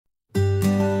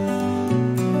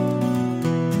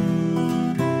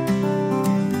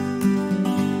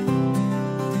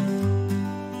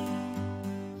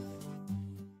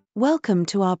Welcome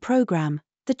to our program,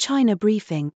 The China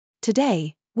Briefing.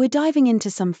 Today, we're diving into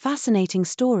some fascinating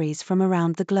stories from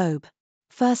around the globe.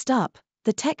 First up,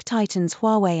 the tech titans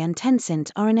Huawei and Tencent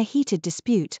are in a heated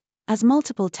dispute, as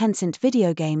multiple Tencent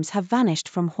video games have vanished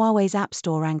from Huawei's App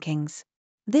Store rankings.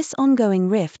 This ongoing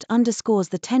rift underscores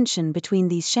the tension between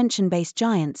these Shenzhen-based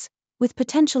giants, with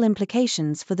potential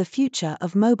implications for the future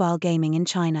of mobile gaming in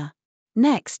China.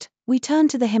 Next, we turn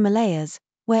to the Himalayas,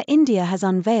 where India has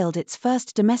unveiled its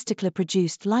first domestically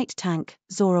produced light tank,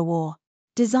 Zorawar.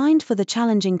 Designed for the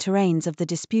challenging terrains of the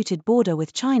disputed border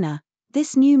with China,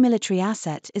 this new military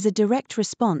asset is a direct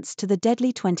response to the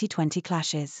deadly 2020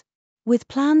 clashes. With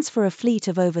plans for a fleet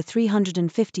of over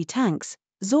 350 tanks,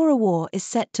 Zorawar is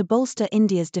set to bolster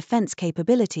India's defense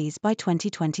capabilities by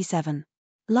 2027.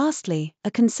 Lastly,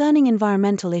 a concerning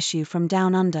environmental issue from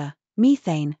down under,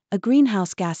 methane, a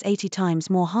greenhouse gas 80 times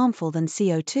more harmful than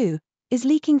CO2, is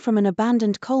leaking from an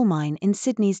abandoned coal mine in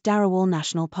Sydney's Dharawal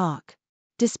National Park.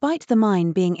 Despite the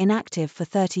mine being inactive for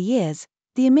 30 years,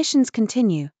 the emissions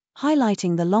continue,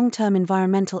 highlighting the long-term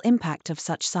environmental impact of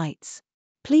such sites.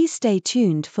 Please stay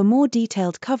tuned for more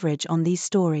detailed coverage on these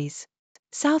stories.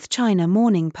 South China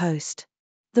Morning Post.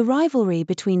 The rivalry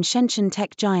between Shenzhen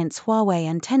tech giants Huawei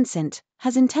and Tencent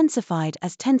has intensified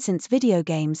as Tencent's video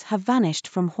games have vanished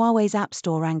from Huawei's App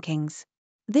Store rankings.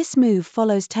 This move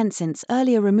follows Tencent's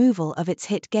earlier removal of its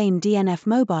hit game DNF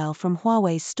Mobile from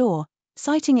Huawei's store,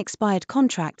 citing expired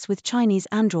contracts with Chinese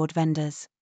Android vendors.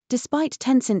 Despite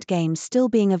Tencent games still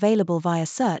being available via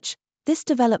search, this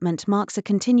development marks a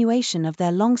continuation of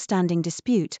their long-standing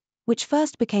dispute, which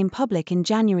first became public in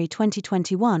January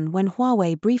 2021 when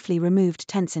Huawei briefly removed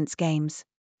Tencent's games.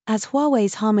 As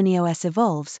Huawei's HarmonyOS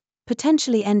evolves,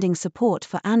 potentially ending support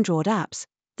for Android apps,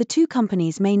 the two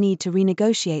companies may need to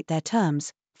renegotiate their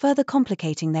terms, further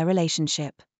complicating their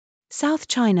relationship. South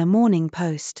China Morning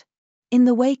Post. In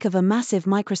the wake of a massive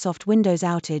Microsoft Windows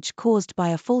outage caused by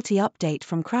a faulty update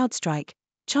from CrowdStrike,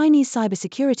 Chinese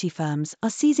cybersecurity firms are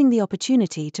seizing the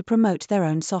opportunity to promote their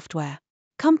own software.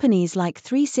 Companies like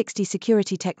 360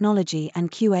 Security Technology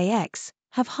and QAX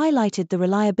have highlighted the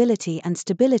reliability and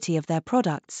stability of their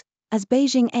products, as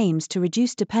Beijing aims to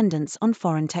reduce dependence on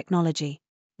foreign technology.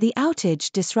 The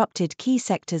outage disrupted key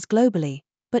sectors globally,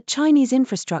 but Chinese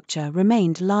infrastructure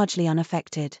remained largely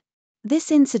unaffected.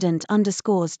 This incident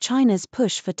underscores China's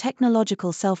push for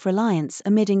technological self-reliance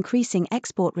amid increasing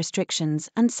export restrictions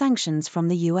and sanctions from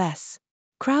the US.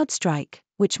 CrowdStrike,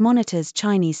 which monitors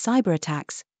Chinese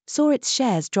cyberattacks, saw its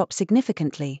shares drop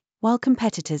significantly, while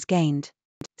competitors gained.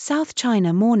 South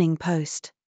China Morning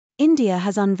Post. India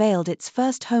has unveiled its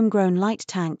first homegrown light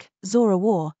tank,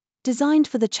 Zorawar, designed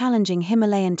for the challenging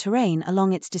Himalayan terrain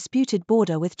along its disputed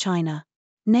border with China.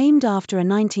 Named after a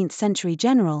 19th-century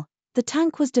general, the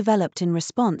tank was developed in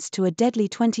response to a deadly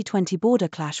 2020 border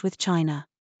clash with China.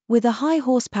 With a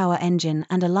high-horsepower engine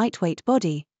and a lightweight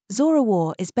body,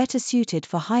 Zorawar is better suited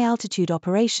for high-altitude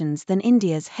operations than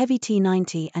India's heavy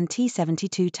T-90 and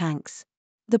T-72 tanks.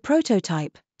 The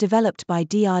prototype, developed by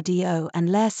DRDO and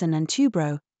Larsen &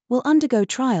 Toubro, will undergo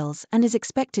trials and is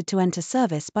expected to enter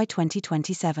service by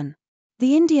 2027.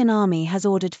 The Indian Army has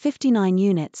ordered 59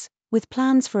 units, with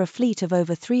plans for a fleet of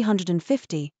over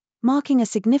 350, marking a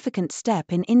significant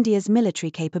step in India's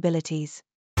military capabilities.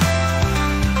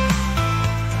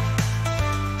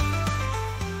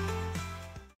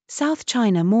 South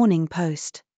China Morning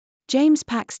Post. James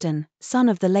Paxton, son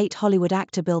of the late Hollywood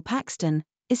actor Bill Paxton,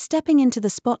 is stepping into the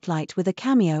spotlight with a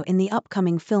cameo in the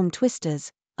upcoming film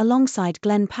Twisters, alongside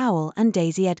Glenn Powell and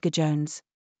Daisy Edgar-Jones.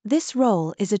 This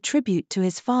role is a tribute to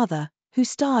his father, who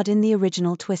starred in the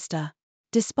original Twister.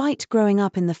 Despite growing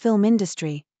up in the film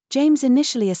industry, James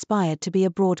initially aspired to be a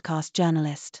broadcast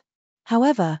journalist.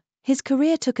 However, his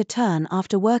career took a turn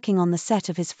after working on the set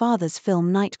of his father's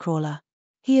film Nightcrawler.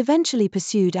 He eventually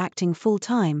pursued acting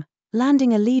full-time,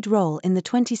 landing a lead role in the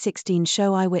 2016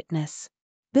 show Eyewitness.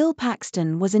 Bill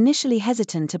Paxton was initially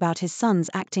hesitant about his son's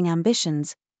acting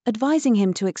ambitions, advising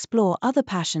him to explore other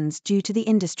passions due to the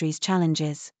industry's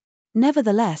challenges.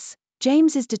 Nevertheless,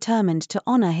 James is determined to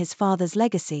honor his father's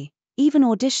legacy, even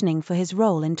auditioning for his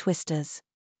role in Twisters.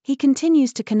 He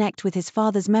continues to connect with his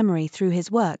father's memory through his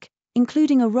work,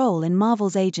 including a role in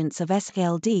Marvel's Agents of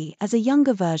S.H.I.E.L.D. as a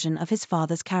younger version of his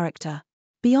father's character.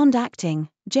 Beyond acting,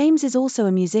 James is also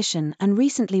a musician and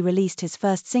recently released his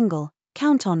first single,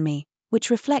 Count on Me, which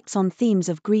reflects on themes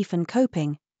of grief and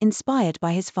coping, inspired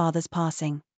by his father's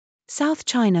passing. South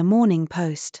China Morning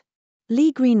Post.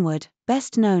 Lee Greenwood,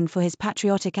 best known for his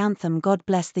patriotic anthem God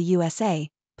Bless the USA,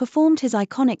 performed his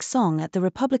iconic song at the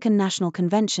Republican National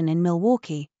Convention in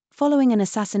Milwaukee, following an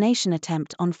assassination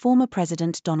attempt on former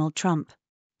President Donald Trump.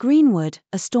 Greenwood,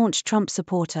 a staunch Trump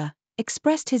supporter,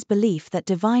 expressed his belief that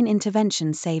divine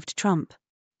intervention saved Trump.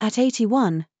 At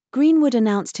 81, Greenwood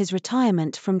announced his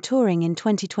retirement from touring in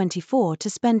 2024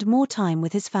 to spend more time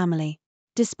with his family.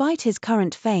 Despite his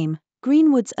current fame,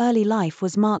 Greenwood's early life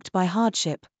was marked by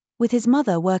hardship, with his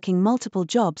mother working multiple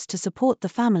jobs to support the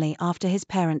family after his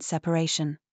parents'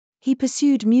 separation. He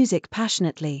pursued music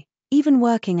passionately, even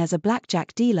working as a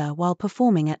blackjack dealer while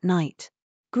performing at night.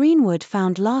 Greenwood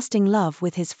found lasting love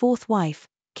with his fourth wife,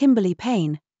 Kimberly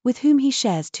Payne, with whom he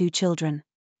shares 2 children.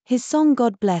 His song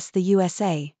God Bless the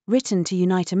USA, written to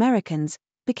unite Americans,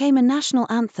 became a national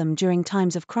anthem during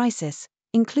times of crisis,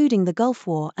 including the Gulf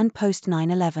War and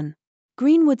post-9/11.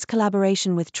 Greenwood's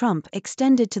collaboration with Trump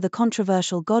extended to the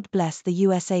controversial God Bless the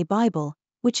USA Bible,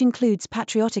 which includes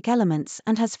patriotic elements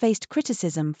and has faced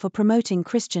criticism for promoting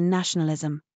Christian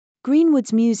nationalism.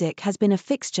 Greenwood's music has been a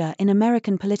fixture in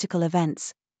American political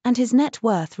events, and his net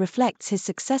worth reflects his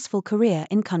successful career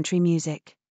in country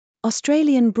music.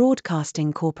 Australian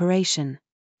Broadcasting Corporation.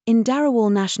 In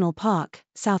Dharawal National Park,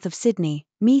 south of Sydney,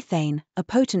 methane, a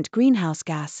potent greenhouse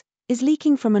gas, is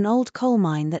leaking from an old coal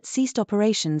mine that ceased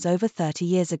operations over 30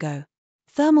 years ago.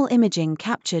 Thermal imaging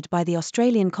captured by the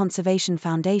Australian Conservation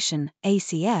Foundation,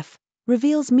 ACF,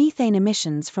 reveals methane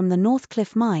emissions from the North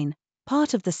Cliff mine,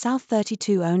 part of the South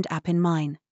 32-owned Appin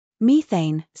mine.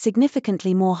 Methane,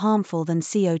 significantly more harmful than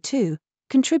CO2,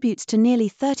 contributes to nearly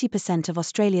 30% of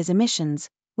Australia's emissions,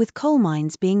 with coal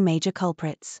mines being major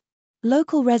culprits.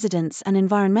 Local residents and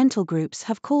environmental groups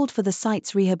have called for the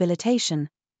site's rehabilitation,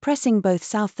 pressing both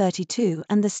South 32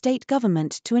 and the state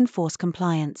government to enforce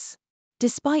compliance.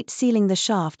 Despite sealing the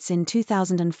shafts in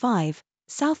 2005,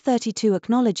 South 32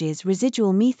 acknowledges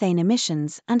residual methane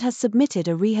emissions and has submitted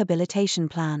a rehabilitation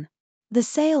plan. The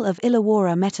sale of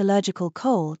Illawarra metallurgical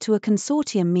coal to a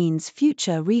consortium means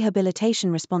future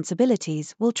rehabilitation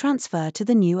responsibilities will transfer to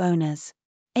the new owners.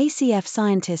 ACF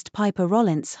scientist Piper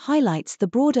Rollins highlights the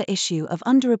broader issue of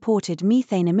underreported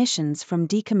methane emissions from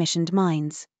decommissioned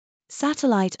mines.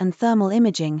 Satellite and thermal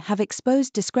imaging have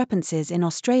exposed discrepancies in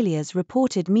Australia's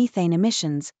reported methane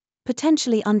emissions,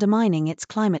 potentially undermining its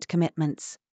climate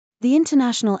commitments. The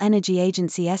International Energy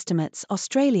Agency estimates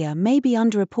Australia may be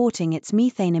underreporting its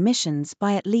methane emissions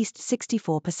by at least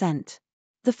 64%.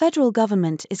 The federal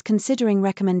government is considering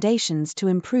recommendations to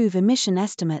improve emission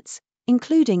estimates,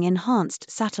 including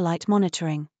enhanced satellite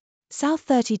monitoring. South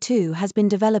 32 has been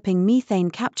developing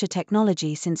methane capture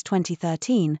technology since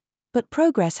 2013, but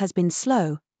progress has been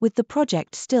slow, with the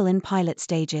project still in pilot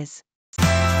stages.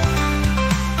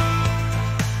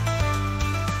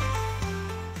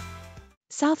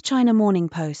 South China Morning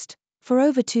Post. For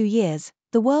over 2 years,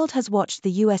 the world has watched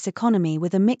the U.S. economy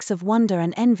with a mix of wonder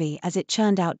and envy as it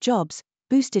churned out jobs,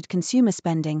 boosted consumer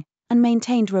spending, and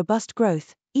maintained robust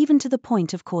growth, even to the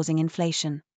point of causing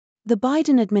inflation. The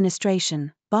Biden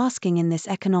administration, basking in this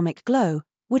economic glow,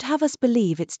 would have us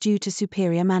believe it's due to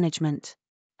superior management.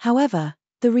 However,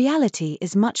 the reality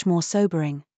is much more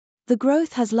sobering. The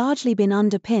growth has largely been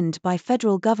underpinned by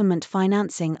federal government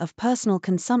financing of personal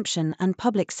consumption and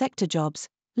public sector jobs,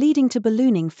 leading to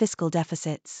ballooning fiscal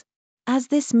deficits. As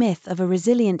this myth of a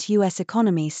resilient U.S.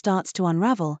 economy starts to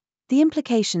unravel, the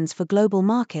implications for global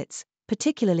markets,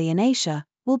 particularly in Asia,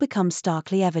 will become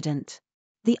starkly evident.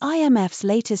 The IMF's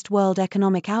latest World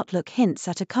Economic Outlook hints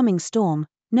at a coming storm,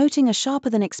 noting a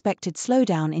sharper-than-expected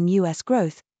slowdown in U.S.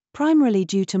 growth, primarily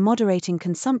due to moderating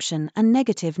consumption and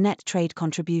negative net trade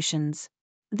contributions.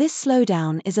 This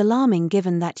slowdown is alarming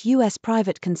given that U.S.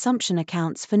 private consumption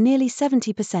accounts for nearly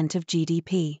 70% of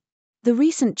GDP. The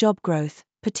recent job growth,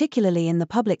 particularly in the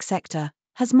public sector,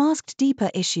 has masked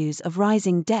deeper issues of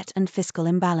rising debt and fiscal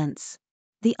imbalance.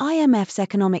 The IMF's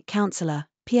economic counselor,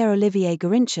 Pierre-Olivier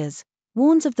Gourinchas,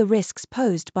 warns of the risks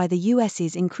posed by the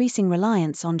US's increasing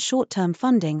reliance on short-term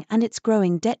funding and its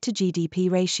growing debt-to-GDP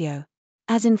ratio.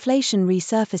 As inflation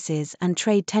resurfaces and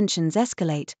trade tensions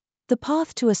escalate, the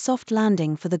path to a soft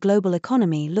landing for the global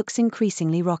economy looks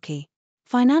increasingly rocky.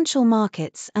 Financial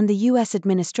markets and the U.S.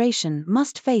 administration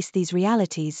must face these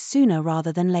realities sooner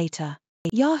rather than later.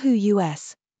 Yahoo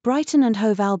US, Brighton and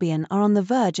Hove Albion are on the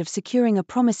verge of securing a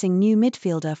promising new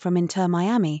midfielder from Inter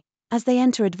Miami, as they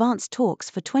enter advanced talks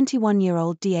for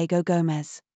 21-year-old Diego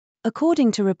Gomez.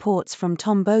 According to reports from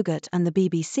Tom Bogert and the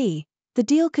BBC, the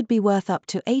deal could be worth up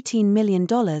to $18 million,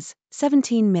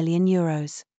 €17 million.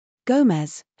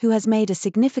 Gomez, who has made a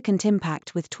significant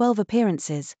impact with 12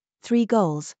 appearances, 3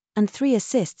 goals, and 3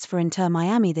 assists for Inter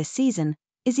Miami this season,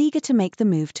 is eager to make the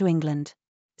move to England.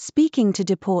 Speaking to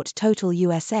Deport Total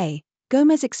USA,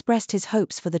 Gomez expressed his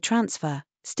hopes for the transfer,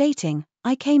 stating,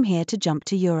 "I came here to jump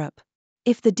to Europe.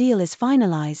 If the deal is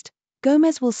finalized,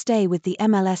 Gomez will stay with the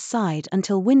MLS side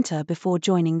until winter before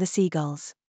joining the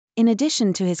Seagulls. In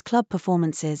addition to his club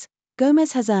performances,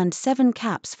 Gomez has earned 7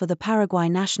 caps for the Paraguay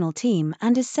national team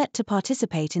and is set to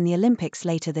participate in the Olympics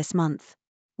later this month.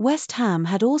 West Ham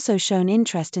had also shown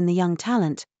interest in the young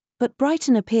talent, but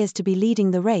Brighton appears to be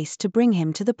leading the race to bring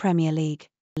him to the Premier League.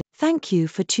 Thank you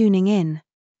for tuning in.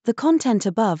 The content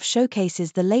above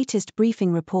showcases the latest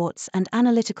briefing reports and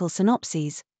analytical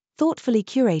synopses, thoughtfully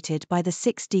curated by the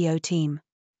 6DO team.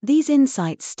 These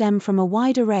insights stem from a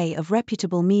wide array of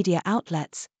reputable media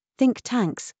outlets, think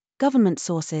tanks, government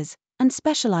sources, and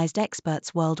specialized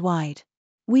experts worldwide.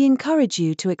 We encourage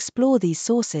you to explore these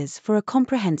sources for a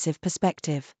comprehensive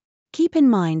perspective. Keep in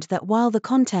mind that while the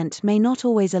content may not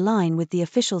always align with the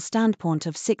official standpoint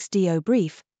of 6DO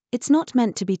Brief, it's not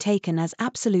meant to be taken as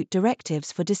absolute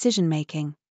directives for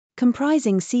decision-making.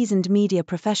 Comprising seasoned media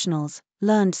professionals,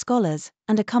 learned scholars,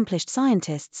 and accomplished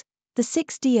scientists, the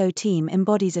 6DO team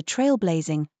embodies a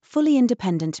trailblazing, fully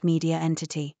independent media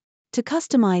entity. To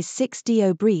customize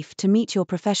 6DO Brief to meet your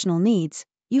professional needs,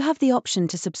 you have the option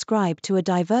to subscribe to a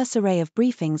diverse array of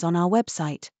briefings on our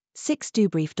website,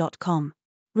 6dobrief.com.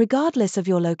 Regardless of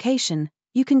your location,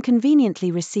 you can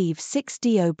conveniently receive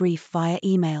 6DO Brief via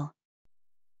email.